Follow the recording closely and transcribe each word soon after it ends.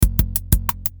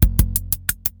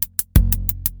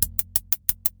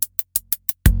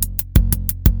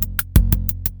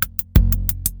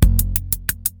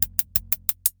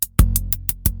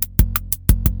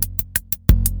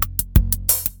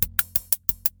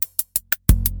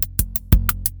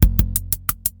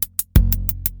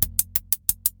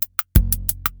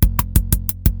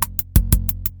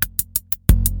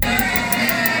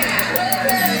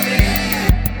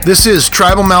This is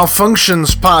Tribal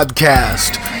Malfunctions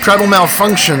Podcast. Tribal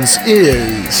Malfunctions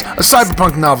is a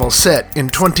cyberpunk novel set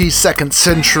in 22nd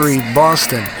century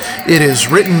Boston. It is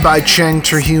written by Chang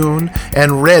Terhune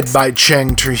and read by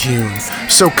Chang Terhune.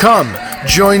 So come,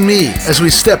 join me as we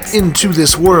step into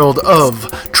this world of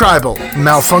Tribal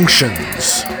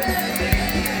Malfunctions.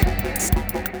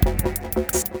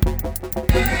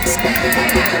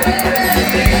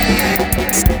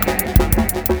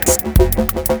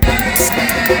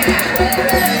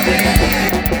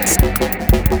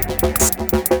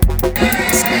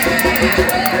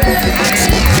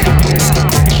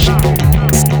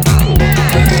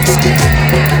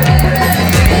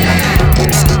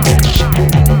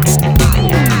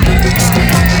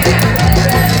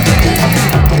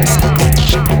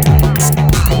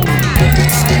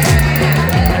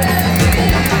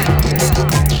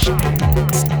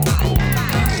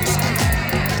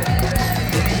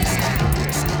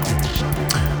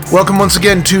 Welcome once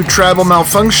again to Tribal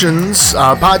Malfunctions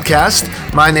Podcast.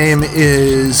 My name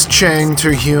is Chang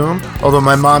Terhune, although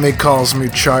my mommy calls me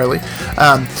Charlie.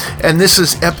 And this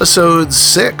is episode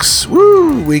 6.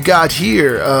 Woo! We got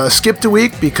here. Skipped a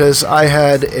week because I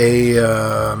had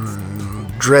a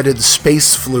dreaded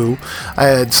space flu. I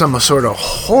had some sort of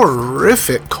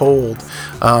horrific cold,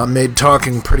 made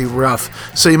talking pretty rough.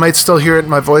 So you might still hear it in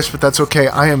my voice, but that's okay.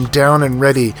 I am down and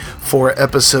ready for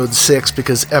episode 6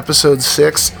 because episode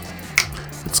 6,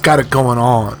 it's got it going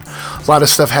on. A lot of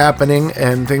stuff happening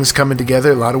and things coming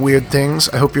together, a lot of weird things.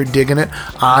 I hope you're digging it.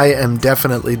 I am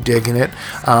definitely digging it.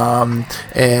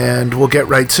 And we'll get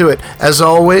right to it. As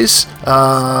always,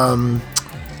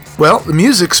 well, the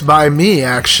music's by me,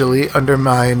 actually, under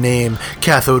my name,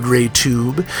 Cathode Ray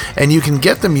Tube, and you can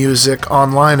get the music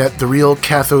online at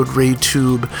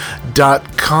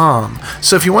therealcathoderaytube.com.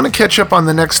 So if you want to catch up on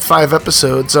the next 5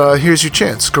 episodes, here's your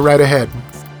chance. Go right ahead.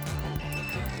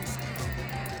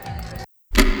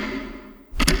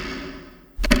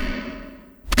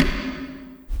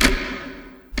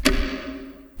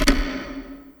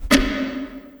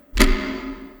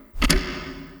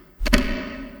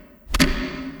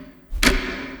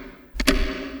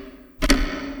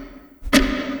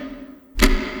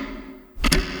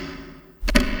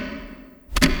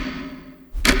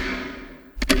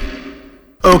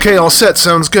 Okay, all set.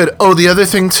 Sounds good. Oh, the other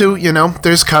thing, too,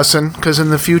 there's cussing, because in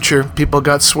the future, people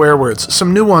got swear words.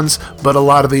 Some new ones, but a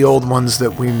lot of the old ones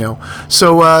that we know.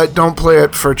 So don't play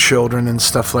it for children and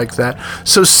stuff like that.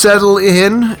 So settle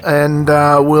in, and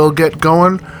we'll get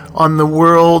going on the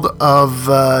world of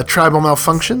tribal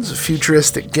malfunctions,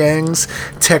 futuristic gangs,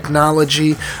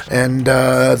 technology, and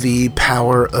the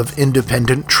power of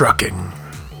independent trucking.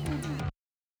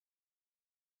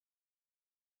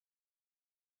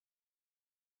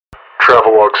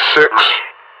 Travelogue 6,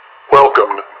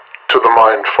 welcome to the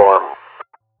Mind Farm.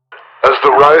 As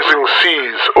the rising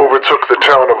seas overtook the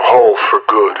town of Hull for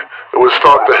good, it was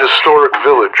thought the historic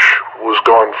village was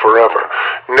gone forever,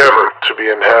 never to be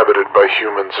inhabited by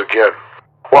humans again.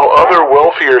 While other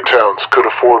wealthier towns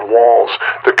could afford walls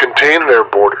that contained their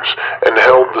borders and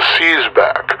held the seas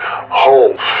back,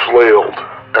 Hull flailed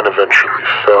and eventually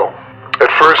fell. At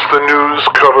first, the news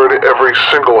covered every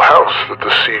single house that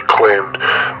the sea claimed,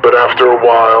 but after a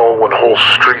while, when whole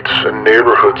streets and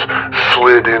neighborhoods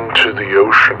slid into the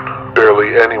ocean,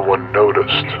 barely anyone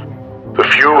noticed. The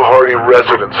few hardy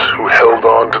residents who held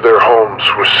on to their homes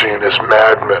were seen as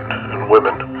madmen and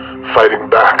women, fighting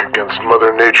back against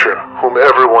Mother Nature, whom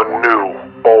everyone knew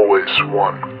always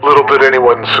won. Little did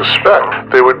anyone suspect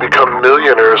they would become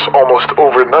millionaires almost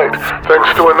overnight,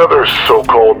 thanks to another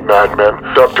so-called madman,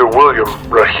 Dr. William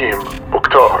Rahim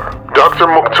Mukhtar. Dr.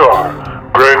 Mukhtar,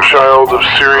 grandchild of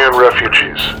Syrian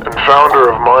refugees and founder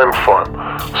of Mind Farm,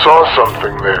 saw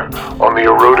something there on the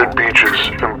eroded beaches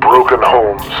and broken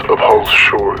homes of Hull's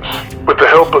shores. With the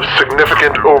help of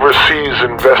significant overseas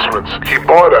investments, he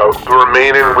bought out the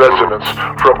remaining residents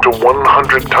for up to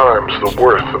 100 times the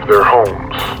worth of their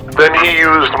homes. Then he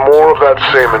used more of that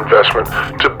same investment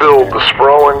to build the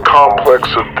sprawling complex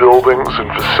of buildings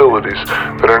and facilities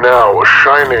that are now a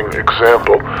shining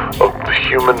example of the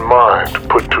human mind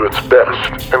put to its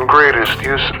best and greatest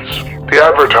uses. The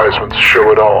advertisements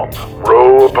show it all.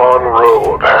 Row upon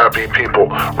row of happy people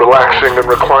relaxing in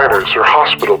recliners or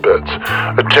hospital beds,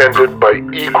 attended by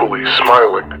equally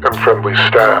smiling and friendly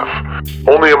staff.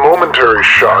 Only a momentary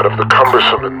shot of the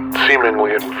cumbersome and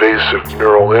seemingly invasive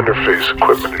neural interface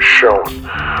equipment is shown.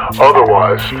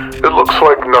 Otherwise, it looks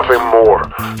like nothing more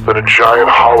than a giant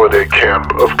holiday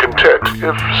camp of content,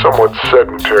 if somewhat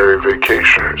sedentary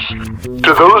vacationers.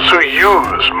 To those who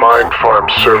use Mind Farm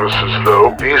services,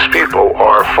 though, these people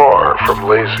are far from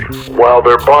lazy. While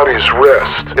their bodies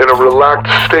rest in a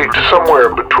relaxed state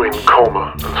somewhere between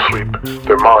coma and sleep,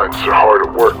 their minds are hard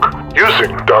at work.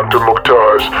 Using Dr.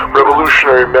 Mukhtar's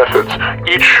revolutionary methods,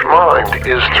 each mind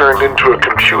is turned into a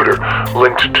computer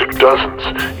linked to dozens,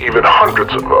 even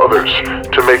hundreds of others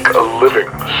to make a living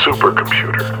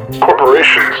supercomputer.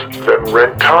 Corporations then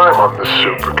rent time on this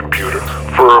supercomputer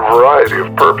for a variety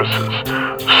of purposes.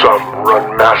 Some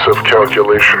run massive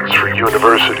calculations for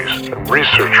universities and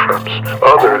research firms.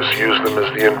 Others use them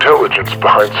as the intelligence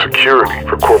behind security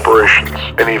for corporations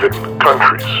and even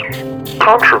countries.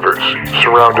 Controversy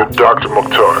surrounded Dr.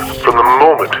 Mukhtar from the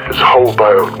moment his whole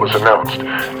buyout was announced,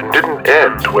 and didn't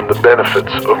end when the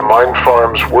benefits of Mind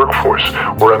Farm's workforce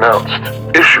were announced.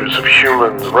 Issues of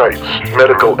human rights,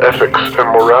 medical ethics, and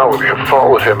morality have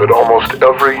followed him at almost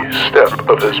every step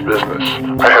of his business.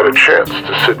 I had a chance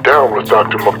to sit down with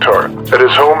Dr. Mukhtar at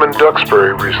his home in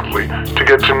Duxbury recently to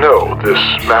get to know this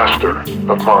master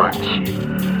of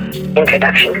minds.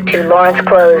 Introduction to Lawrence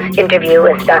Kuo's interview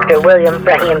with Dr. William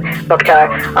Rahim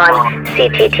Mukhtar on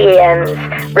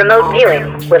CTTN's Remote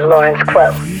Viewing with Lawrence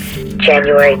Kuo,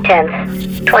 January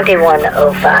 10th,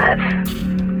 2105.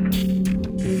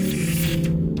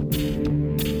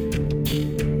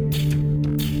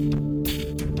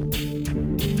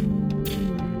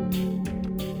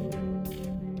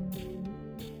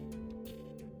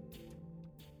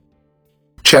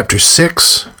 Chapter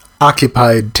 6,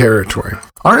 Occupied Territory.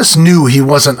 Arnis knew he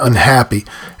wasn't unhappy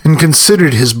and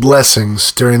considered his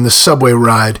blessings during the subway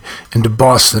ride into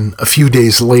Boston a few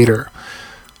days later.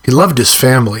 He loved his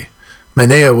family.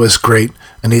 Manea was great,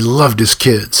 and he loved his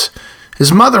kids.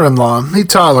 His mother-in-law he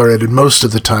tolerated most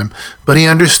of the time, but he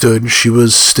understood she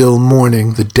was still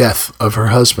mourning the death of her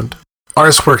husband.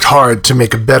 Arnis worked hard to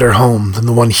make a better home than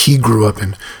the one he grew up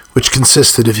in, which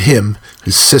consisted of him,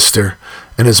 his sister,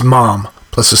 and his mom,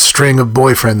 plus a string of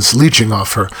boyfriends leeching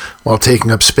off her while taking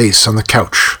up space on the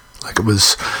couch, like it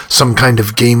was some kind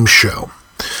of game show.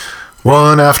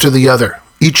 One after the other,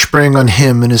 each sprang on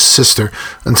him and his sister,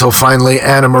 until finally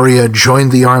Anna Maria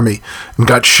joined the army and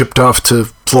got shipped off to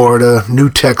Florida, New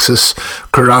Texas,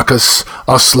 Caracas,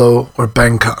 Oslo, or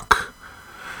Bangkok.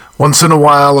 Once in a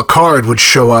while, a card would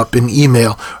show up in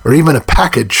email, or even a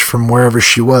package from wherever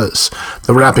she was,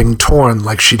 the wrapping torn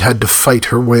like she'd had to fight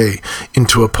her way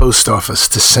into a post office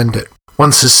to send it.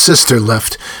 Once his sister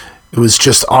left, it was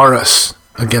just Arnis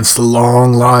against the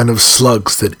long line of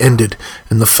slugs that ended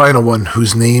in the final one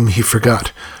whose name he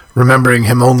forgot, remembering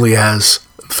him only as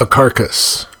the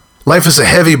Carcass. Life as a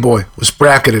heavy boy was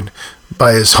bracketed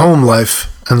by his home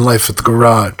life and life at the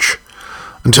garage.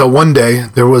 Until one day,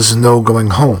 there was no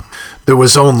going home. There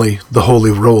was only the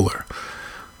Holy Roller.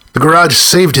 The garage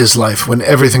saved his life when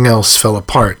everything else fell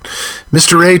apart.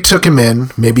 Mr. A took him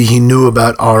in. Maybe he knew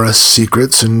about Arnis'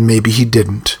 secrets, and maybe he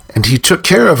didn't. And he took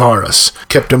care of Arnis,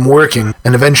 kept him working,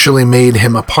 and eventually made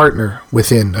him a partner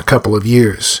within a couple of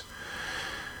years.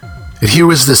 Yet here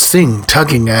was this thing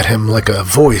tugging at him like a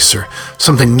voice, or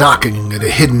something knocking at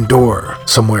a hidden door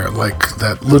somewhere, like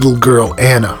that little girl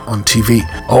Anna on TV,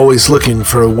 always looking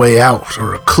for a way out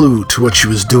or a clue to what she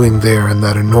was doing there in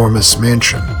that enormous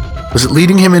mansion. Was it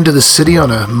leading him into the city on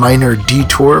a minor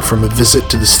detour from a visit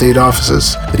to the state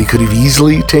offices that he could have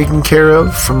easily taken care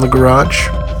of from the garage?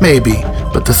 Maybe,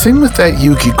 but the thing with that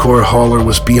Yuki-Core hauler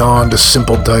was beyond a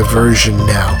simple diversion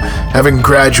now, having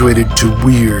graduated to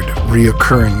weird,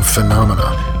 reoccurring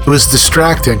phenomena. It was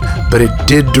distracting, but it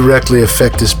did directly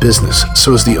affect his business,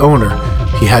 so as the owner,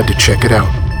 he had to check it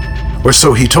out. Or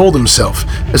so he told himself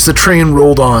as the train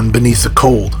rolled on beneath the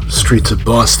cold streets of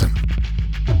Boston.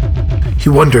 He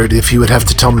wondered if he would have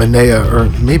to tell Manea, or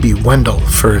maybe Wendell,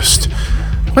 first.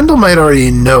 Wendell might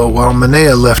already know, while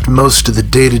Manea left most of the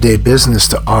day-to-day business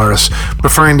to Arnis,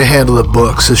 preferring to handle the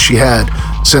books as she had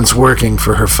since working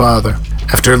for her father.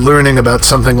 After learning about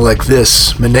something like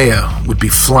this, Manea would be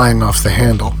flying off the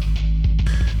handle.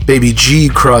 Baby G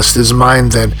crossed his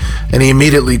mind then, and he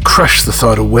immediately crushed the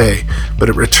thought away, but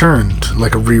it returned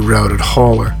like a rerouted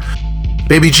hauler.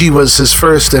 Baby G was his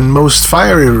first and most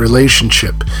fiery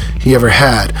relationship he ever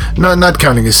had, not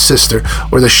counting his sister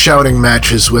or the shouting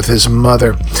matches with his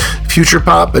mother. Future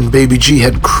Pop and Baby G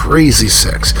had crazy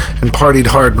sex and partied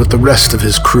hard with the rest of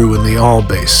his crew in the All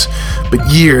Base. But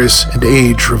years and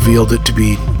age revealed it to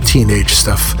be teenage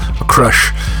stuff, a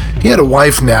crush. He had a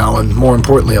wife now, and more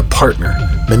importantly, a partner.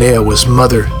 Manea was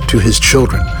mother to his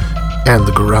children and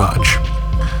the garage.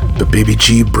 But Baby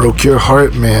G broke your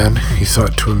heart, man, he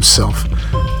thought to himself,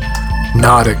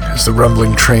 nodding as the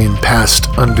rumbling train passed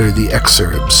under the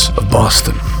exurbs of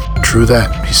Boston. True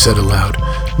that, he said aloud,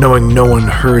 knowing no one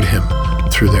heard him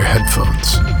through their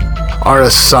headphones.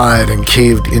 Aras sighed and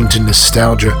caved into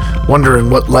nostalgia, wondering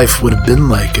what life would have been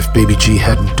like if Baby G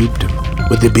hadn't duped him.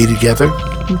 Would they be together?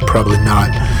 Probably not.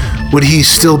 Would he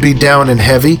still be down and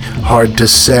heavy? Hard to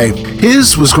say.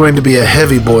 His was going to be a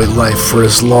heavy boy life for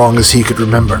as long as he could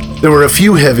remember. There were a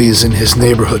few heavies in his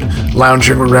neighborhood,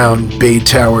 lounging around Bay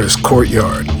Tower's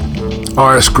courtyard.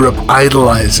 Aras grew up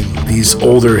idolizing these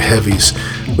older heavies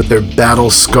with their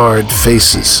battle-scarred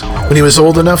faces. When he was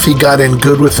old enough, he got in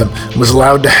good with them and was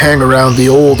allowed to hang around the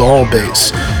old All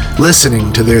Base,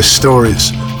 listening to their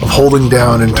stories of holding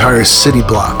down entire city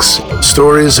blocks.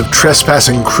 Stories of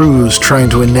trespassing crews trying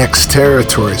to annex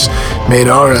territories made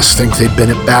Aras think they'd been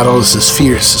at battles as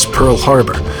fierce as Pearl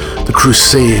Harbor, the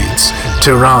Crusades,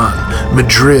 Tehran,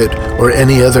 Madrid, or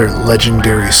any other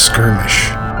legendary skirmish.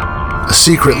 A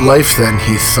secret life then,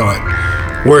 he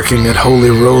thought, working at Holy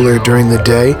Roller during the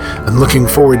day and looking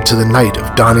forward to the night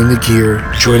of donning the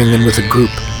gear, joining in with a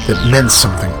group that meant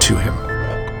something to him.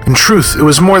 In truth, it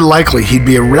was more likely he'd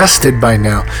be arrested by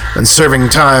now than serving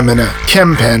time in a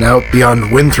chem pen out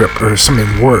beyond Winthrop or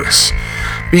something worse.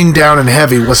 Being down and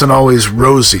heavy wasn't always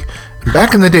rosy, and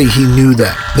back in the day he knew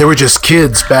that. They were just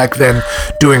kids back then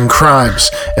doing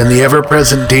crimes and the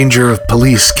ever-present danger of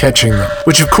police catching them,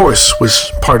 which of course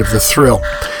was part of the thrill.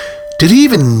 Did he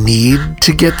even need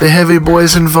to get the heavy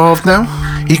boys involved now?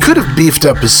 He could have beefed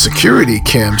up his security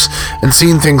cams and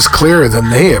seen things clearer than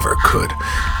they ever could.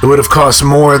 It would have cost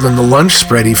more than the lunch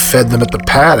spread he fed them at the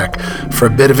paddock for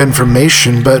a bit of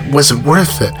information, but was it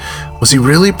worth it? Was he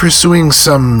really pursuing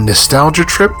some nostalgia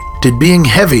trip? Did being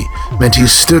heavy meant he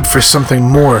stood for something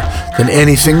more than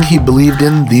anything he believed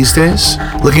in these days?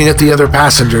 Looking at the other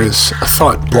passengers, a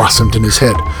thought blossomed in his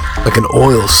head, like an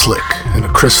oil slick in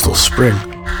a crystal spring.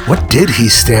 What did he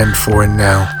stand for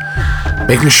now?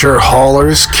 Making sure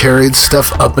haulers carried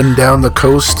stuff up and down the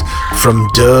coast, from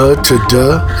duh to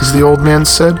duh, as the old man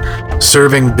said?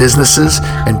 Serving businesses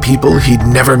and people he'd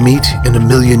never meet in a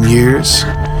million years?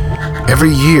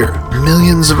 Every year,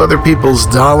 millions of other people's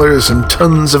dollars and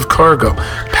tons of cargo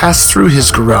passed through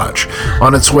his garage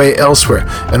on its way elsewhere,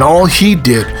 and all he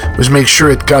did was make sure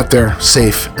it got there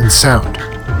safe and sound.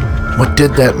 What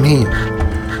did that mean?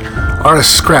 Aras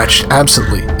scratched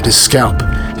absently at his scalp,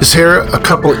 his hair a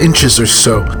couple inches or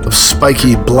so of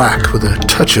spiky black with a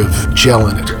touch of gel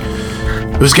in it.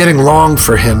 It was getting long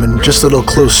for him and just a little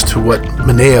close to what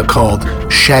Manea called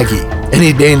shaggy.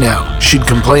 Any day now, she'd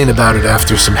complain about it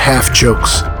after some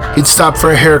half-jokes. He'd stop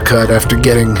for a haircut after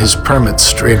getting his permit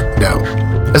straightened out.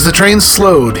 As the train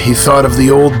slowed, he thought of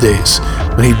the old days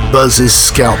when he'd buzz his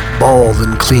scalp bald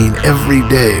and clean every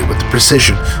day with the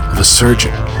precision of a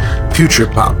surgeon. Future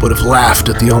Pop would have laughed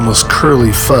at the almost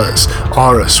curly fuzz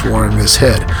Aras wore on his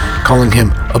head, calling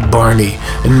him a Barney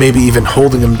and maybe even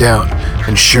holding him down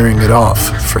and shearing it off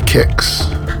for kicks.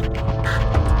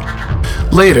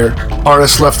 Later,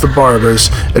 Aras left the barber's,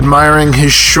 admiring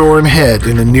his shorn head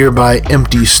in a nearby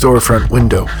empty storefront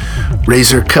window,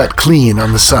 razor cut clean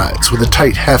on the sides with a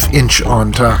tight half-inch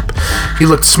on top. He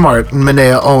looked smart, and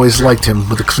Manea always liked him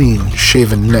with a clean,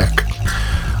 shaven neck.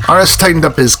 Aras tightened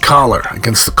up his collar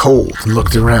against the cold and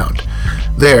looked around.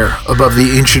 There, above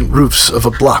the ancient roofs of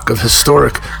a block of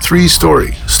historic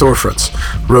 3-story storefronts,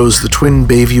 rose the twin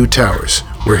Bayview Towers,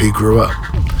 where he grew up.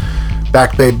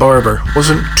 Back Bay Barber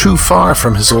wasn't too far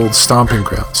from his old stomping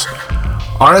grounds.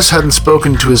 Aras hadn't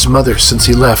spoken to his mother since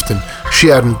he left, and she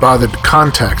hadn't bothered to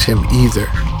contact him either.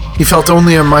 He felt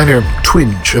only a minor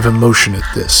twinge of emotion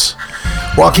at this.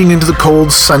 Walking into the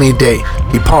cold, sunny day,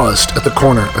 he paused at the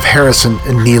corner of Harrison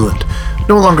and Neeland,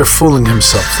 no longer fooling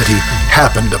himself that he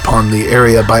happened upon the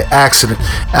area by accident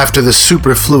after the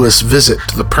superfluous visit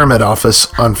to the permit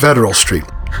office on Federal Street.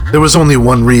 There was only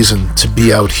one reason to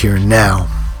be out here now.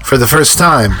 For the first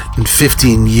time in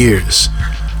 15 years,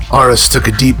 Aras took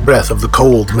a deep breath of the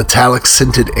cold,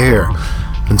 metallic-scented air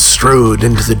and strode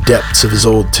into the depths of his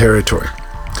old territory.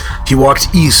 He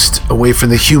walked east, away from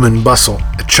the human bustle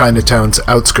at Chinatown's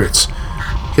outskirts.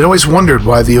 He'd always wondered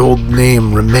why the old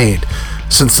name remained,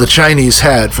 since the Chinese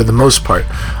had, for the most part,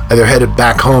 either headed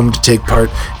back home to take part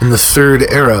in the third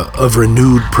era of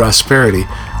renewed prosperity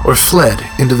or fled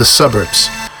into the suburbs.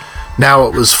 Now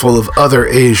it was full of other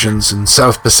Asians and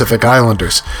South Pacific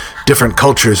Islanders, different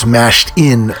cultures mashed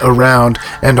in, around,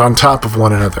 and on top of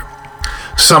one another.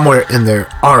 Somewhere in there,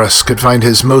 Aras could find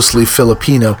his mostly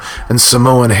Filipino and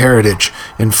Samoan heritage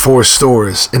in 4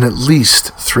 stores and at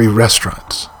least 3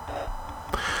 restaurants.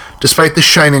 Despite the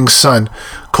shining sun,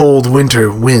 cold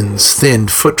winter winds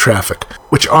thinned foot traffic,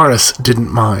 which Aras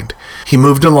didn't mind. He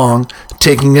moved along,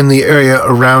 taking in the area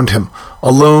around him,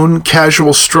 a lone,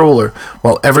 casual stroller,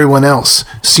 while everyone else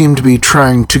seemed to be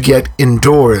trying to get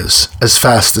indoors as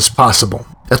fast as possible.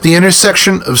 At the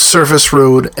intersection of Surface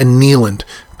Road and Neeland,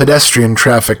 pedestrian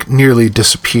traffic nearly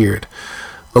disappeared.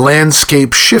 The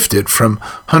landscape shifted from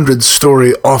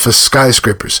 100-story office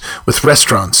skyscrapers with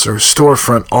restaurants or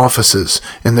storefront offices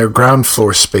in their ground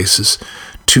floor spaces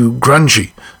to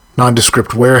grungy,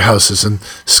 nondescript warehouses and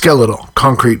skeletal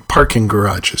concrete parking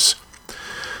garages.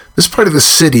 This part of the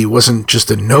city wasn't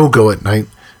just a no-go at night,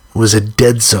 it was a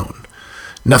dead zone.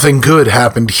 Nothing good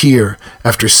happened here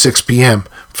after 6 p.m.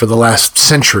 for the last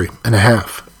century and a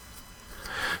half.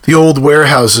 The old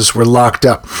warehouses were locked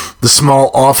up, the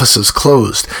small offices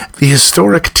closed. The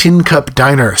historic Tin Cup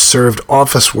Diner served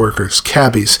office workers,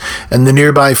 cabbies, and the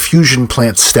nearby fusion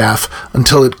plant staff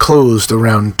until it closed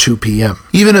around 2 p.m.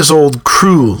 Even his old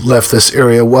crew left this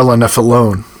area well enough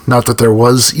alone, not that there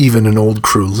was even an old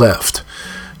crew left.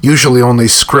 Usually only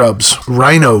scrubs,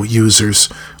 rhino users,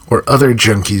 or other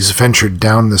junkies ventured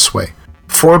down this way.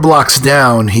 4 blocks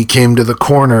down, he came to the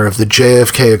corner of the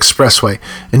JFK Expressway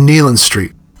and Neeland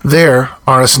Street. There,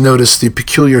 Aras noticed the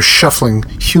peculiar shuffling,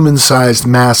 human-sized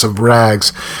mass of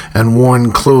rags and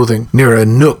worn clothing near a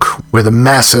nook where the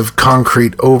massive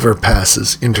concrete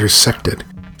overpasses intersected.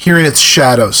 Here in its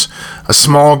shadows, a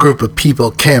small group of people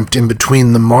camped in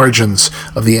between the margins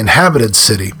of the inhabited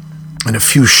city and a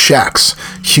few shacks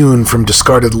hewn from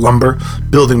discarded lumber,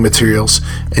 building materials,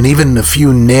 and even a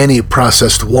few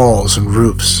nanny-processed walls and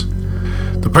roofs.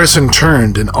 The person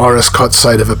turned and Aras caught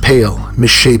sight of a pale,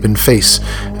 misshapen face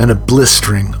and a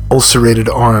blistering, ulcerated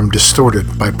arm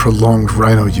distorted by prolonged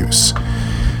rhino use.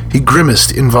 He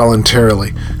grimaced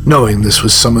involuntarily, knowing this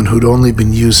was someone who'd only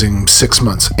been using 6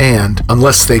 months and,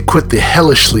 unless they quit the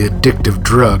hellishly addictive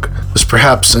drug, was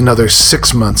perhaps another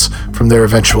 6 months from their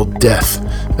eventual death,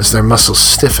 as their muscles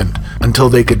stiffened until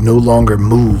they could no longer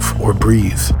move or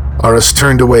breathe. Aras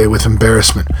turned away with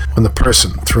embarrassment when the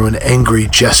person threw an angry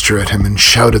gesture at him and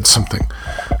shouted something,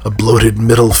 a bloated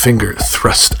middle finger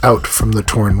thrust out from the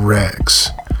torn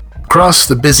rags. Across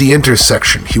the busy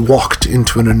intersection, he walked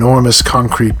into an enormous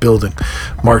concrete building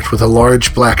marked with a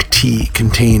large black T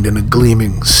contained in a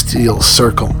gleaming steel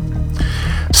circle.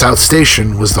 South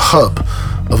Station was the hub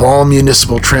of all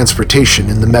municipal transportation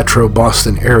in the Metro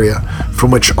Boston area,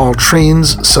 from which all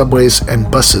trains, subways,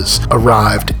 and buses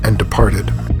arrived and departed.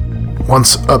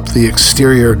 Once up the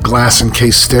exterior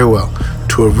glass-encased stairwell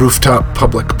to a rooftop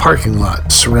public parking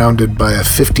lot surrounded by a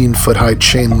 15-foot-high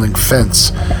chain-link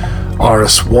fence,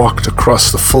 Aras walked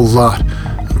across the full lot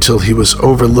until he was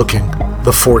overlooking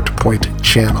the Fort Point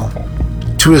Channel.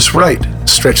 To his right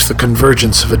stretched the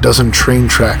convergence of a dozen train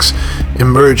tracks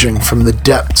emerging from the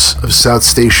depths of South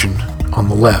Station on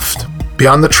the left.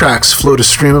 Beyond the tracks flowed a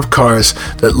stream of cars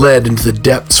that led into the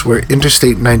depths where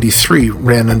Interstate 93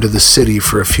 ran under the city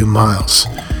for a few miles,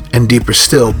 and deeper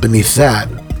still beneath that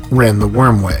ran the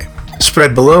Wormway.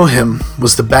 Spread below him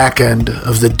was the back end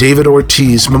of the David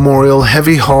Ortiz Memorial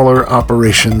Heavy Hauler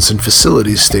Operations and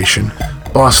Facilities Station,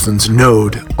 Boston's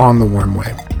node on the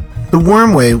Wormway. The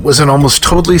Wormway was an almost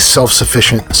totally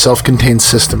self-sufficient, self-contained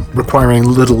system requiring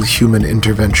little human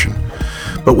intervention.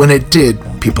 But when it did,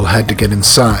 people had to get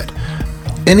inside.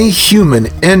 Any human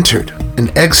entered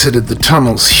and exited the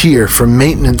tunnels here for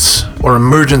maintenance or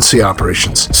emergency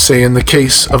operations, say in the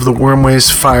case of the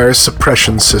Wormway's fire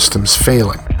suppression systems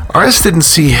failing. Aras didn't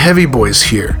see heavy boys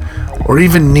here, or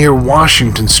even near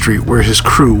Washington Street where his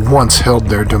crew once held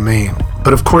their domain.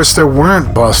 But of course there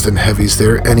weren't Boston heavies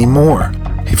there anymore.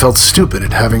 He felt stupid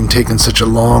at having taken such a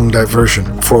long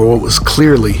diversion for what was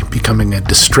clearly becoming a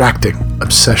distracting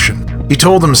obsession. He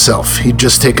told himself he'd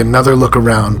just take another look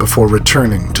around before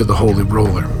returning to the Holy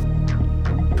Roller.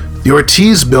 The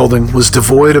Ortiz building was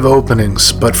devoid of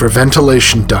openings but for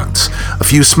ventilation ducts, a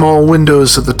few small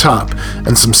windows at the top,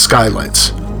 and some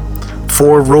skylights.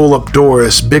 4 roll-up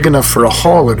doors big enough for a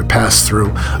hauler to pass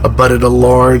through abutted a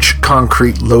large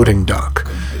concrete loading dock.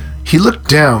 He looked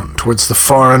down towards the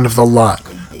far end of the lot,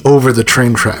 over the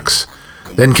train tracks,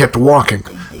 then kept walking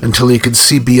until he could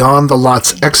see beyond the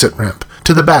lot's exit ramp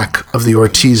to the back of the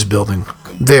Ortiz building.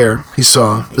 There, he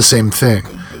saw the same thing.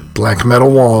 Black metal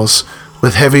walls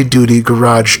with heavy-duty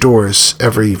garage doors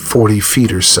every 40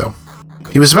 feet or so.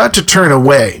 He was about to turn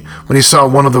away when he saw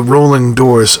one of the rolling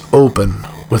doors open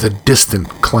with a distant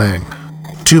clang.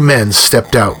 2 men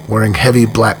stepped out wearing heavy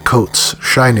black coats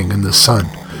shining in the sun.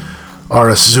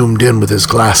 Aris zoomed in with his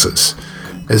glasses.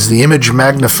 As the image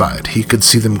magnified, he could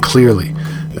see them clearly,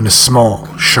 and a small,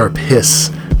 sharp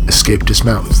hiss escaped his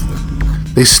mouth.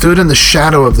 They stood in the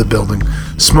shadow of the building,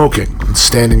 smoking and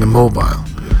standing immobile.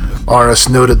 Aris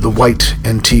noted the white,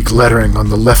 antique lettering on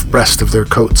the left breast of their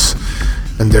coats,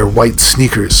 and their white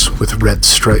sneakers with red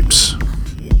stripes.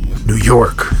 "New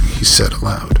York," he said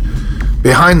aloud.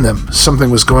 Behind them, something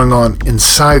was going on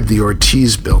inside the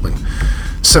Ortiz building.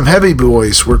 Some heavy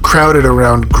boys were crowded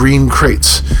around green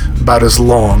crates about as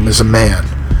long as a man.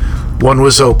 One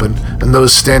was open, and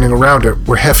those standing around it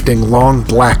were hefting long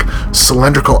black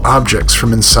cylindrical objects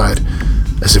from inside,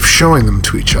 as if showing them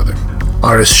to each other.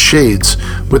 Aris shades,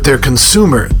 with their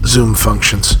consumer zoom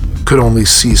functions, could only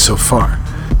see so far.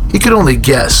 He could only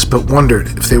guess, but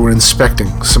wondered if they were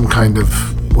inspecting some kind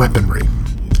of weaponry.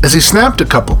 As he snapped a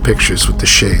couple pictures with the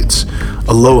shades,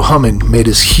 a low humming made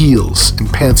his heels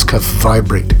and pants cuff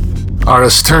vibrate.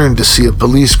 Aris turned to see a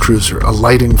police cruiser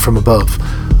alighting from above,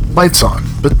 lights on,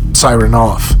 but siren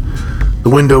off. The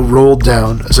window rolled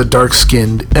down as a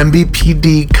dark-skinned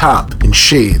MBPD cop in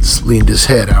shades leaned his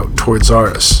head out towards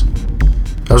Aris.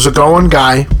 "How's it going,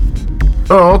 guy?"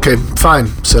 "Oh, okay,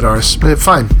 fine," said Aris.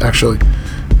 "Fine, actually."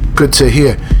 "Good to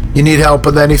hear. You need help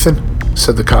with anything?"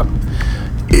 said the cop.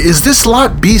 "Is this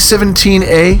lot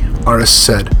B-17A?" Aris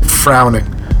said, frowning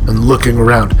and looking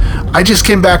around. "I just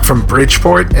came back from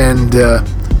Bridgeport and,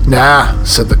 Nah,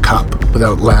 said the cop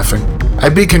without laughing.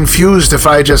 "I'd be confused if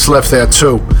I just left there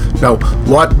too. No,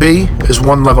 Lot B is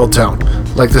 1 level down.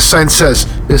 Like the sign says,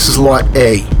 this is Lot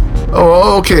A."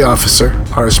 "Oh, okay, officer."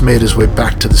 Aris made his way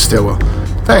back to the stairwell.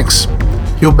 "Thanks.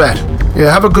 You bet.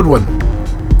 Yeah, have a good one."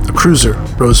 The cruiser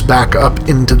rose back up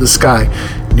into the sky,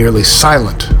 nearly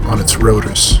silent on its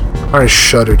rotors. Aris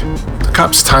shuddered. The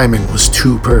cop's timing was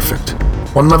too perfect.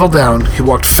 1 level down, he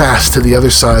walked fast to the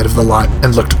other side of the lot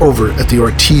and looked over at the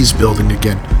Ortiz building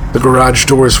again. The garage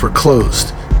doors were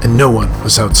closed, and no one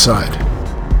was outside.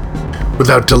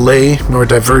 Without delay nor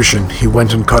diversion, he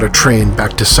went and caught a train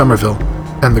back to Somerville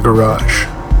and the garage.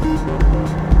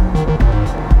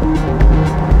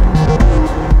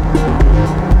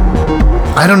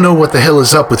 "I don't know what the hell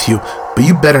is up with you, but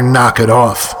you better knock it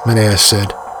off," Manea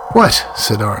said. "What?"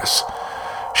 said Aris.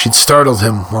 She'd startled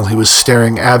him while he was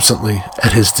staring absently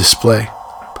at his display.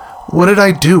 "What did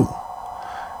I do?"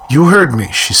 "You heard me,"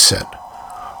 she said.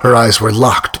 Her eyes were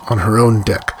locked on her own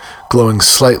deck, glowing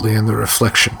slightly in the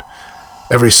reflection.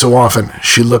 Every so often,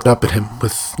 she looked up at him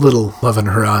with little love in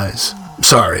her eyes.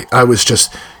 "Sorry, I was just...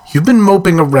 You've been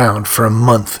moping around for a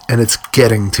month, and it's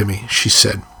getting to me," she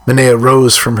said. Manea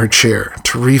rose from her chair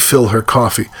to refill her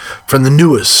coffee from the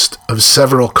newest of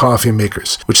several coffee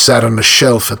makers, which sat on a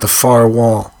shelf at the far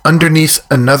wall, underneath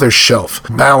another shelf,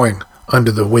 bowing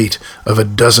under the weight of a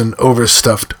dozen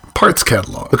overstuffed parts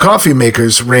catalog. The coffee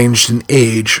makers ranged in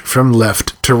age from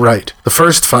left to right. The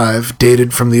first 5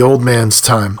 dated from the old man's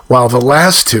time, while the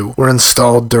last 2 were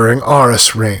installed during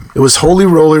Aris' reign. It was Holy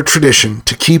Roller tradition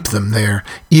to keep them there,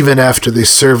 even after they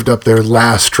served up their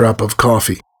last drop of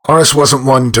coffee. Aris wasn't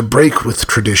one to break with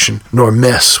tradition, nor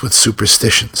mess with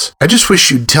superstitions. "I just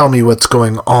wish you'd tell me what's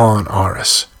going on,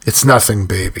 Aris." "It's nothing,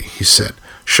 baby," he said,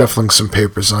 shuffling some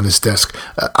papers on his desk.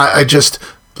 I just...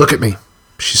 Look at me,"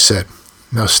 she said,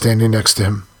 now standing next to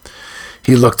him.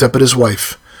 He looked up at his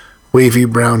wife, wavy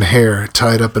brown hair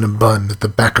tied up in a bun at the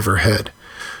back of her head.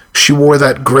 She wore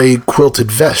that gray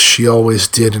quilted vest she always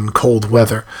did in cold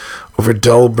weather, over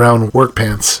dull brown work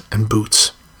pants and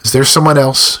boots. "Is there someone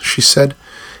else?" she said,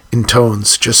 in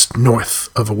tones just north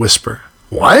of a whisper.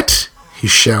 "What?" he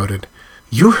shouted.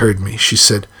 "You heard me," she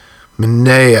said.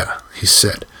 "Manea," he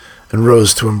said, and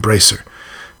rose to embrace her.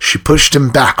 She pushed him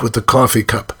back with the coffee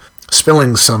cup,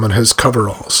 spilling some on his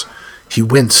coveralls. He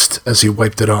winced as he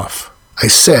wiped it off. "I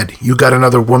said, you got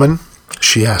another woman?"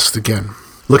 she asked again,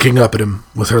 looking up at him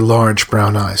with her large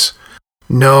brown eyes.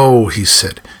 "No," he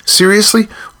said. "Seriously,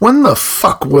 when the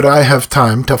fuck would I have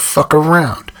time to fuck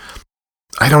around?"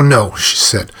 "I don't know," she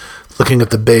said, looking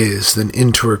at the bays, then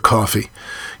into her coffee.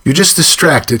 "You're just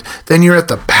distracted, then you're at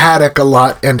the paddock a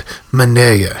lot, and..."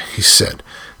 "Manea," he said,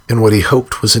 in what he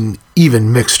hoped was an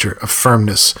even mixture of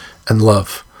firmness and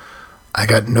love. "I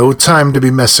got no time to be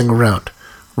messing around.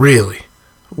 Really.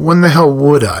 When the hell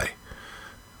would I?"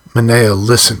 Manea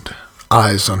listened,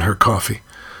 eyes on her coffee.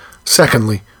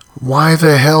 "Secondly, why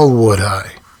the hell would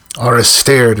I?" Aris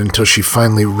stared until she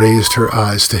finally raised her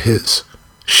eyes to his.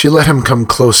 She let him come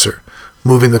closer,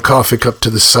 moving the coffee cup to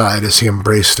the side as he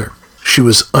embraced her. She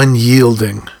was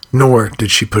unyielding, nor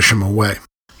did she push him away.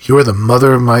 "You're the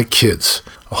mother of my kids.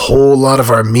 A whole lot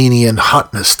of Armenian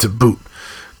hotness to boot.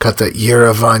 Got that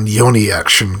Yerevan Yoni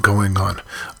action going on.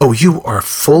 Oh, you are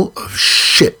full of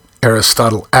shit,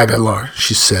 Aristotle Aguilar,"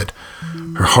 she said.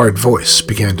 Her hard voice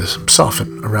began to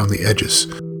soften around the edges.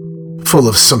 "Full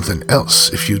of something else,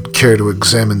 if you'd care to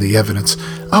examine the evidence."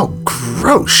 "Oh,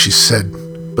 gross," she said,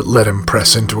 but let him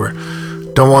press into her.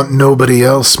 "Don't want nobody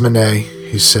else, Monet,"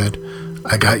 he said.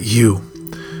 "I got you."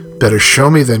 "Better show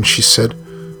me then," she said.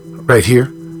 "Right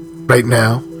here? Right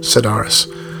now?" said Aris,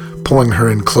 pulling her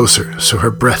in closer so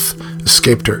her breath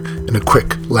escaped her in a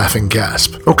quick, laughing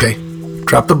gasp. "Okay,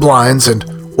 drop the blinds and—"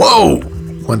 "Whoa!"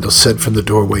 Wendell said from the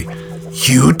doorway.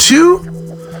 "You two?"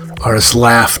 Aris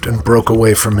laughed and broke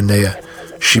away from Minea.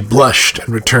 She blushed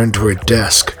and returned to her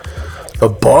desk. "The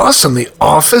boss and the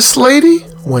office lady?"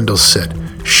 Wendell said,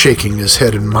 shaking his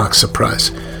head in mock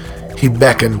surprise. He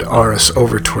beckoned Aris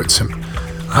over towards him.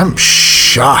 "I'm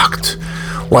shocked.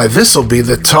 Why, this'll be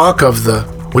the talk of the—"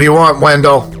 "What do you want,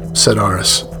 Wendell?" said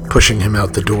Aris, pushing him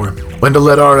out the door. Wendell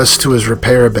led Aris to his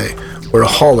repair bay, where a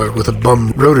hauler with a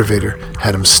bum rotavator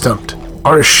had him stumped.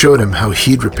 Aris showed him how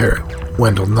he'd repair it.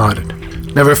 Wendell nodded.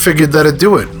 "Never figured that'd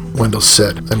do it," Wendell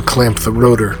said, then clamped the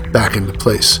rotor back into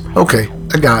place. "Okay,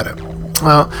 I got it.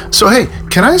 So hey,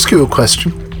 can I ask you a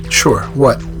question?" "Sure,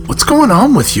 what?" "What's going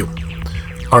on with you?"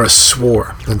 Aris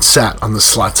swore, then sat on the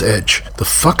slot's edge. "The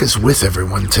fuck is with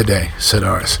everyone today?" said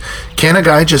Aris. "Can't a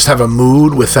guy just have a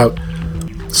mood without—"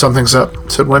 "Something's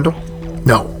up," said Wendell.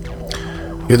 "No.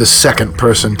 You're the second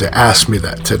person to ask me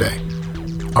that today."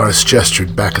 Aris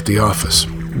gestured back at the office.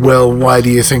 "Well, why do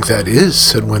you think that is?"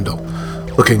 said Wendell,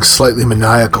 looking slightly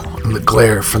maniacal in the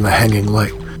glare from the hanging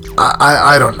light.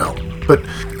 I don't know, but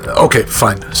okay,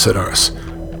 fine," said Aris.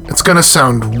 "It's gonna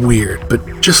sound weird,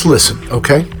 but just listen,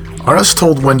 okay?" Aris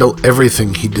told Wendell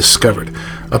everything he'd discovered,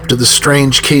 up to the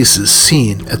strange cases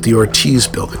seen at the Ortiz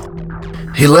building.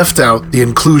 He left out the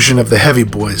inclusion of the Heavy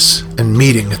Boys and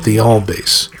meeting at the All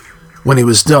base. When he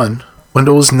was done,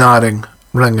 Wendell was nodding,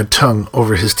 running a tongue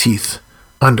over his teeth,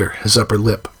 under his upper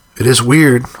lip. "It is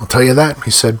weird, I'll tell you that,"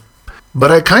 he said.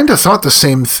 "But I kinda thought the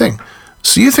same thing.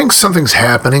 So you think something's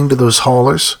happening to those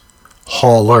haulers?"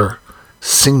 "Hauler.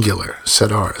 Singular,"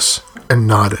 said Aris, and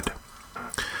nodded.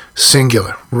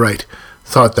 "Singular, right.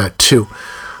 Thought that too.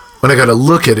 When I got a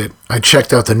look at it, I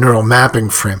checked out the neural mapping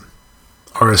frame."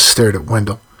 Aris stared at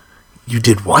Wendell. "You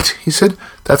did what?" he said.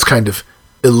 "That's kind of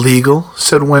illegal,"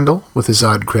 said Wendell, with his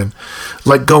odd grin.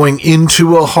 "Like going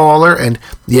into a hauler and—"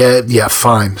 Yeah,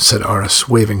 fine," said Aris,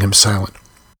 waving him silent.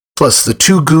 "Plus the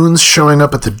two goons showing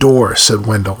up at the door," said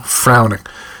Wendell, frowning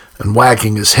and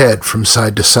wagging his head from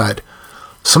side to side.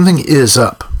 "Something is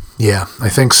up." "Yeah, I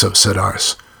think so," said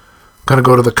Aris. "Gonna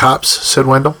go to the cops?" said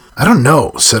Wendell. "I don't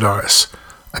know," said Aris.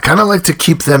 "I kinda like to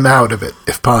keep them out of it,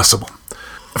 if possible."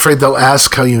 "Afraid they'll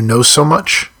ask how you know so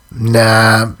much?"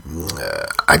 "Nah,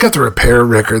 I got the repair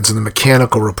records and the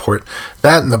mechanical report.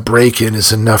 That and the break-in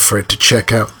is enough for it to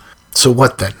check out." "So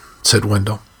what then?" said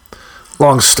Wendell.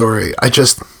 "Long story. I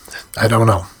don't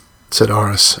know," said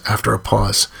Aris after a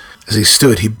pause. As he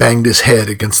stood, he banged his head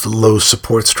against the low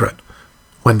support strut.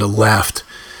 Wendell laughed.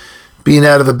 "Being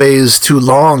out of the bay is too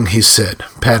long," he said,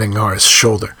 patting Aris'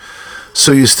 shoulder.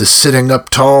 "So used to sitting up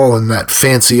tall in that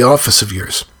fancy office of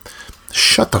yours."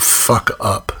 "Shut the fuck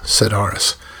up," said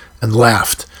Aris, and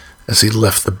laughed as he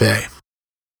left the bay.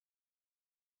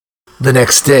 The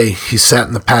next day, he sat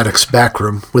in the paddock's back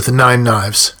room with 9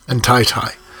 Knives and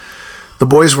Tai-Tai. The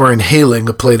boys were inhaling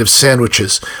a plate of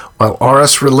sandwiches, while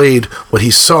Aris relayed what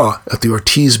he saw at the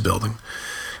Ortiz building.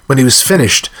 When he was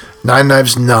finished, 9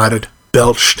 Knives nodded,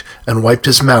 belched, and wiped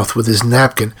his mouth with his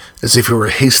napkin as if he were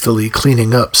hastily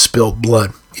cleaning up spilled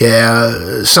blood.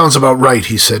 "Yeah, sounds about right,"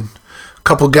 he said.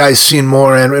 "Couple guys seen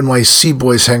more NYC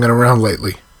boys hanging around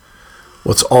lately."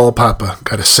 "What's all Papa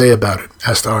got to say about it?"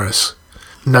 asked Aris.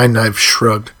 9 Knives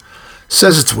shrugged.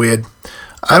 "Says it's weird.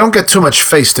 I don't get too much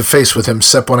face-to-face with him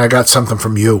except when I got something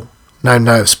from you." 9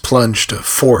 Knives plunged a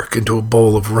fork into a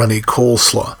bowl of runny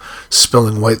coleslaw,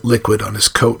 spilling white liquid on his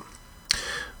coat.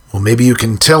 "Well, maybe you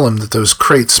can tell him that those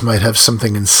crates might have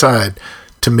something inside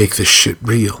to make this shit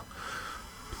real."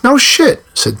 "No shit,"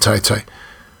 said Tai-Tai.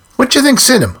 "What you think's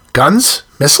in him? Guns?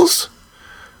 Missiles?"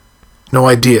 "No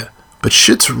idea, but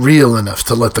shit's real enough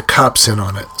to let the cops in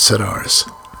on it," said Aris.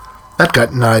 That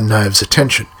got 9 Knives'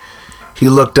 attention. He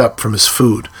looked up from his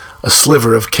food, a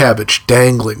sliver of cabbage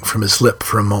dangling from his lip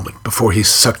for a moment before he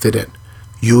sucked it in.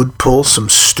 "You'd pull some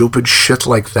stupid shit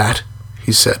like that?"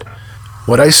 he said.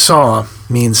 What I saw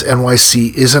means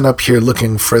NYC isn't up here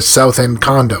looking for a South End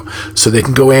condo so they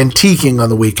can go antiquing on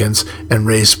the weekends and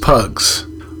raise pugs.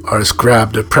 Aris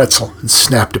grabbed a pretzel and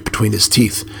snapped it between his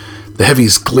teeth. The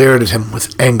heavies glared at him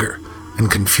with anger and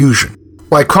confusion.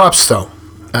 "Why cops, though?"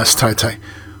 asked Tai-Tai.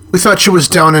 "We thought you was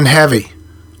down and heavy."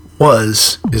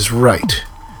 Was is right.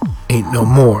 Ain't no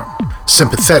more.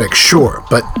 Sympathetic, sure,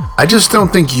 but I just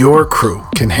don't think your crew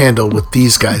can handle what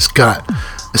these guys got,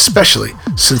 especially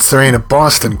since there ain't a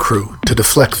Boston crew to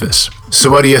deflect this. "So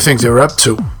what do you think they're up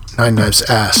to?" Nine Knives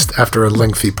asked after a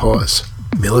lengthy pause.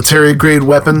 "Military-grade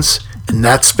weapons? In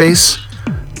that space?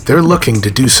 They're looking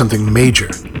to do something major."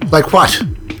 "Like what?"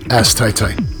 asked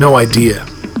Tai-Tai. "No idea.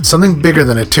 Something bigger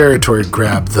than a territory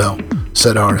grab, though,"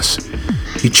 said Aris.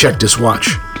 He checked his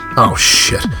watch. "Oh,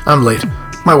 shit. I'm late.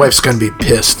 My wife's gonna be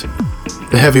pissed."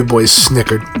 The heavy boys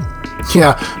snickered.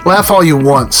 "Yeah, laugh all you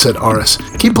want," said Aris.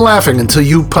 "Keep laughing until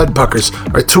you pudpuckers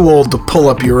are too old to pull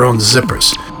up your own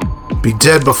zippers." "Be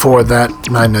dead before that,"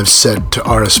 Nine Knives said to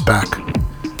Aris back.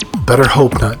 "Better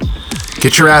hope not.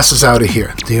 Get your asses out of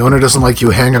here. The owner doesn't like you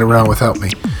hanging around without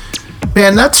me."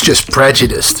 "Man, that's just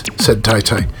prejudiced," said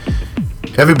Tai-Tai.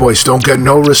 "Heavy boys don't get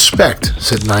no respect,"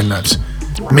 said Nine Knives.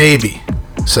 "Maybe,"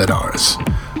 said Aris,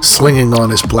 slinging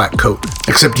on his black coat.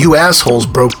 "Except you assholes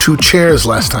broke 2 chairs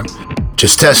last time."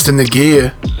 "Just testing the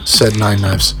gear," said Nine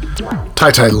Knives.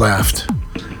 Tai-Tai laughed.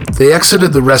 They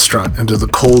exited the restaurant into the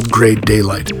cold gray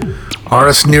daylight.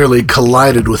 Aris nearly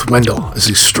collided with Wendell as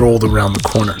he strolled around the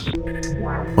corner.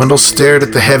 Wendell stared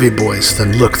at the heavy boys,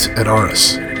 then looked at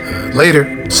Aris. "Later,"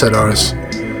 said Aris.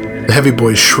 The heavy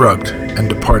boys shrugged and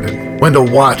departed. Wendell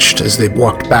watched as they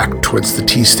walked back towards the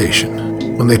T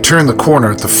station. When they turned the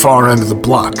corner at the far end of the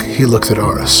block, he looked at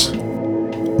Aris.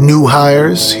 "New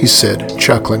hires," he said,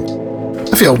 chuckling.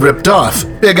 "I feel ripped off.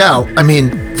 Big Al,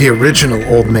 the original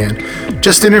old man,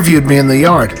 just interviewed me in the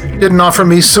yard. Didn't offer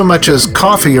me so much as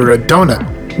coffee or a donut.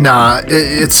 Nah,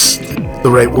 it's..." The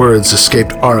right words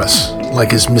escaped Aris,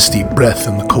 like his misty breath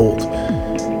in the cold.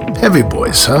 "Heavy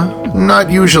boys, huh? Not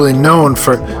usually known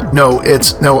for..."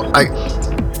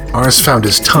 Aris found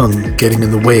his tongue getting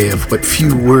in the way of what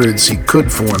few words he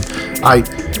could form. I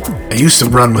used to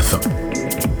run with them."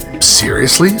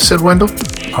 "Seriously?" said Wendell.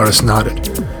 Aris nodded.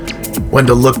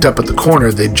 Wendell looked up at the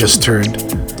corner they'd just turned,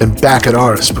 then back at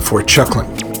Aris before chuckling.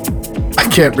 "I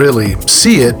can't really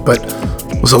see it, but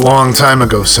it was a long time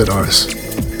ago," said Aris.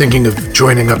 "Thinking of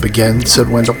joining up again?" said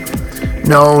Wendell.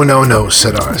 No,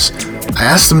 said Aris. "I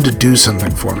asked them to do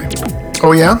something for me."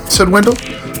 "Oh yeah?" said Wendell.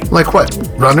 "Like what?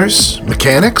 Runners?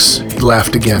 Mechanics?" He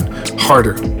laughed again,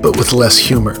 harder, but with less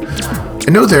humor.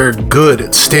 "I know they're good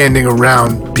at standing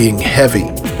around being heavy,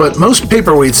 but most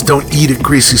paperweights don't eat at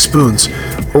greasy spoons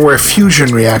or wear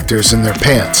fusion reactors in their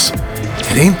pants.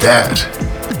 It ain't that."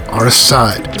 Aris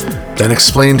sighed, then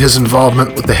explained his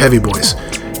involvement with the heavy boys,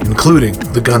 including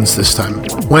the guns this time.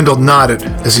 Wendell nodded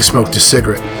as he smoked a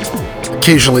cigarette,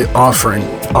 occasionally offering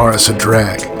Aris a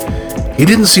drag. He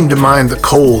didn't seem to mind the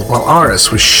cold while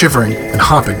Aris was shivering and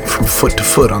hopping from foot to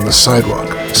foot on the sidewalk.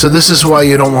 "So this is why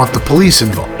you don't want the police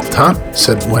involved, huh?"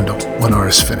 said Wendell when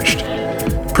Aris finished.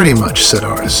 "Pretty much," said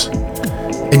Aris.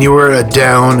 "And you were a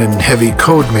down and heavy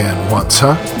code man once,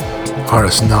 huh?"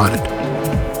 Aris nodded.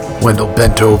 Wendell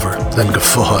bent over, then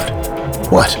guffawed.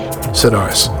 "What?" said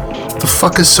Aris. "The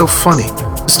fuck is so funny?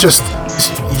 It's just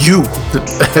you,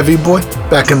 the heavy boy,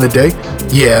 back in the day?"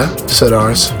 "Yeah," said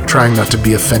Aris, trying not to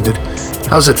be offended.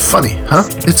 "How's it funny, huh?"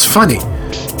 "It's funny.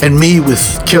 And me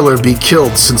with kill or be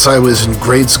killed since I was in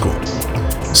grade school."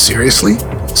 "Seriously?"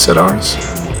 said Aris.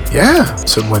 "Yeah,"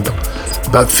 said Wendell.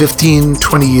 "About 15,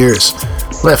 20 years.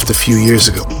 Left a few years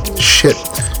ago. Shit,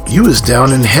 you was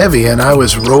down and heavy and I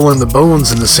was rolling the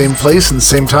bones in the same place in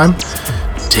the same time.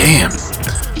 Damn.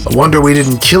 I wonder we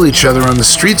didn't kill each other on the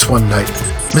streets one night.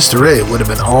 Mr. A would have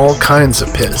been all kinds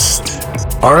of pissed."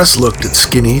 Aris looked at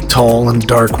skinny, tall, and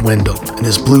dark Wendell in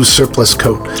his blue surplus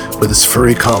coat with his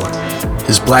furry collar,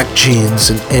 his black jeans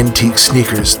and antique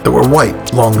sneakers that were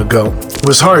white long ago. It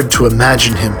was hard to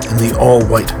imagine him in the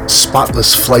all-white,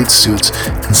 spotless flight suits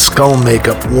and skull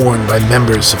makeup worn by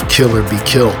members of Kill or Be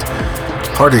Killed.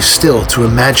 Harder still to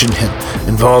imagine him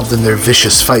involved in their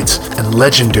vicious fights and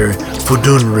legendary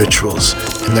voodoo rituals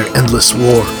in their endless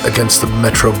war against the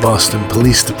Metro Boston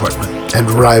Police Department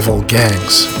and rival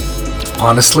gangs.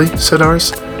 "Honestly," said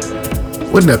Aris,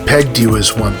 "wouldn't have pegged you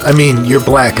as one. You're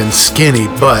black and skinny,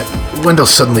 but..." Wendell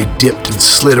suddenly dipped and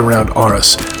slid around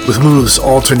Aris, with moves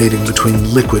alternating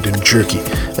between liquid and jerky,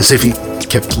 as if he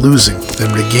kept losing,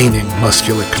 then regaining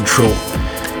muscular control.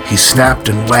 He snapped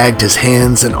and wagged his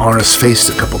hands in Aris' face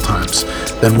a couple times.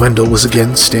 Then Wendell was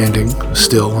again standing,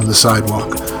 still on the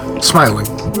sidewalk, smiling,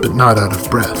 but not out of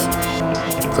breath.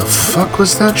 The fuck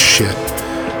was that shit?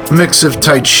 A mix of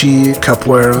Tai Chi,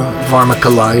 Capoeira,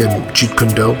 Varmakalai, and Jeet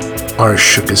Kune Do. Aras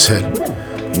shook his head.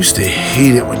 Used to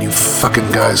hate it when you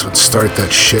fucking guys would start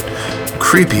that shit.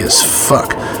 Creepy as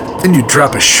fuck. Then you'd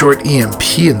drop a short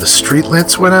EMP and the street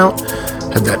lights went out.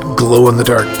 Had that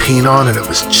glow-in-the-dark paint on and it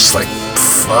was just like,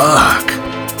 fuck.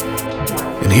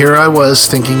 And here I was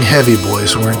thinking heavy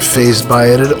boys weren't fazed by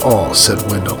it at all, said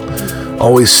Wendell.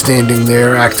 Always standing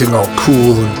there acting all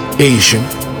cool and Asian.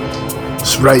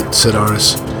 That's right, said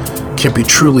Aras. Can't be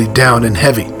truly down and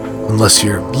heavy unless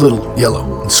you're little,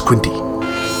 yellow, and squinty.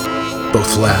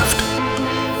 Both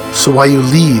laughed. So why you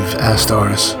leave? Asked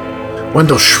Aras.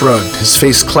 Wendell shrugged, his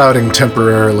face clouding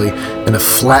temporarily in a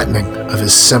flattening of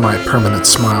his semi-permanent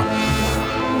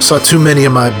smile. Saw too many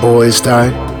of my boys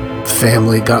die.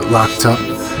 Family got locked up.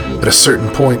 At a certain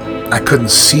point, I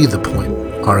couldn't see the point.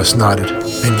 Aras nodded.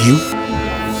 And you?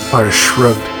 Aras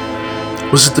shrugged.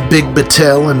 Was it the Big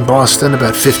Battelle in Boston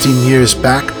about 15 years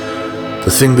back?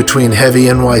 The thing between heavy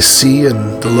NYC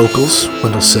and the locals?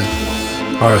 Wendell said.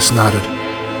 Aras nodded.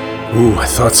 Ooh, I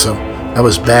thought so. That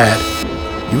was bad.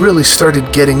 You really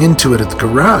started getting into it at the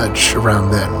garage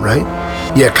around then, right?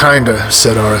 Yeah, kinda,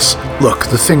 said Aras. Look,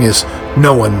 the thing is,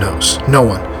 no one knows. No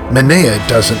one. Manea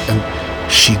doesn't,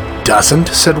 and... She doesn't?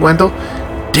 Said Wendell.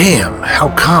 Damn,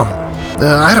 how come?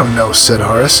 I don't know, said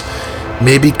Aras.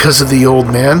 Maybe because of the old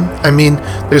man? I mean,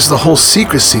 there's the whole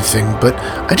secrecy thing, but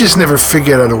I just never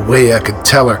figured out a way I could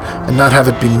tell her and not have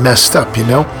it be messed up, you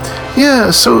know?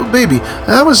 Yeah, so, baby,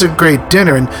 that was a great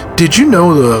dinner, and did you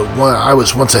know I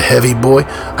was once a heavy boy?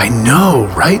 I know,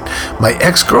 right? My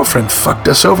ex-girlfriend fucked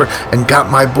us over and got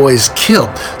my boys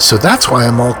killed, so that's why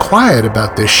I'm all quiet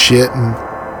about this shit, and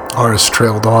Aras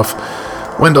trailed off.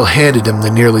 Wendell handed him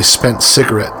the nearly spent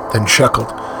cigarette, then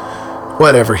chuckled.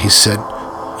 Whatever, he said.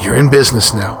 You're in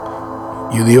business now.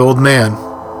 You the old man.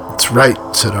 That's right,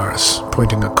 said Aras,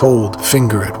 pointing a cold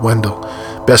finger at Wendell.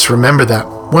 Best remember that.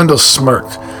 Wendell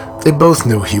smirked. They both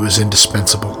knew he was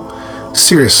indispensable.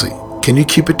 Seriously, can you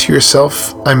keep it to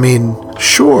yourself? I mean,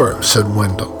 sure, said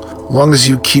Wendell. Long as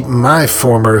you keep my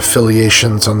former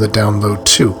affiliations on the down low,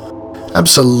 too.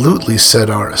 Absolutely, said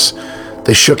Aras.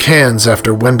 They shook hands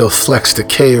after Wendell flexed a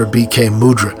K or BK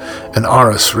mudra, and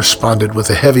Aras responded with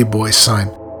a heavy boy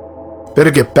sign.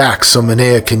 Better get back so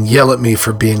Manea can yell at me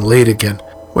for being late again.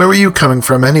 Where were you coming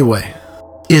from anyway?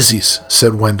 Izzy's,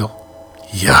 said Wendell.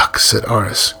 Yuck, said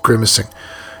Aras, grimacing.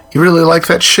 You really like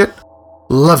that shit?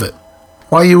 Love it.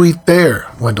 Why you eat there?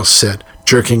 Wendell said,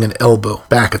 jerking an elbow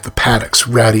back at the paddock's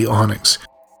ratty awnings.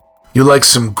 You like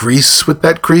some grease with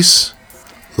that grease?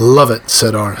 Love it,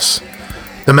 said Aras.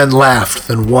 The men laughed,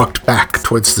 then walked back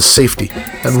towards the safety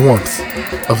and warmth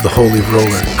of the Holy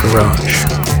Roller garage.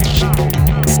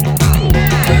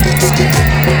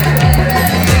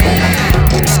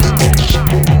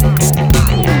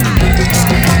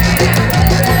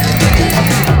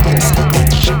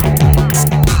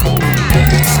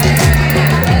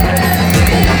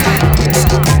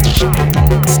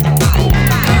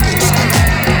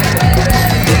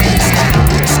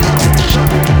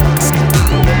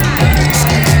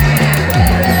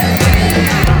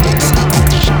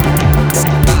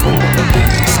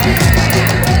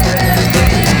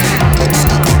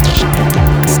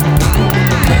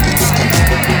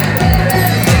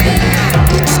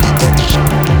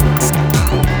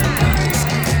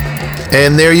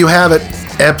 And there you have it,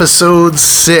 Episode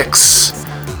 6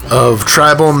 of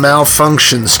Tribal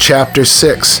Malfunctions, Chapter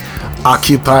 6,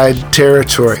 Occupied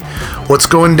Territory. What's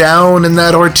going down in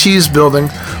that Ortiz building?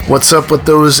 What's up with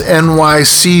those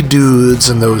NYC dudes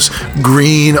and those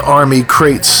Green Army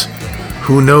crates?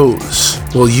 Who knows?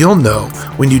 Well, you'll know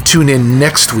when you tune in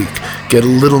next week. Get a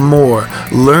little more,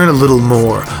 learn a little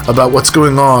more about what's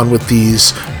going on with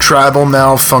these tribal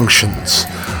malfunctions.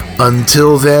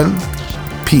 Until then,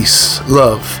 peace,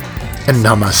 love, and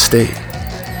namaste.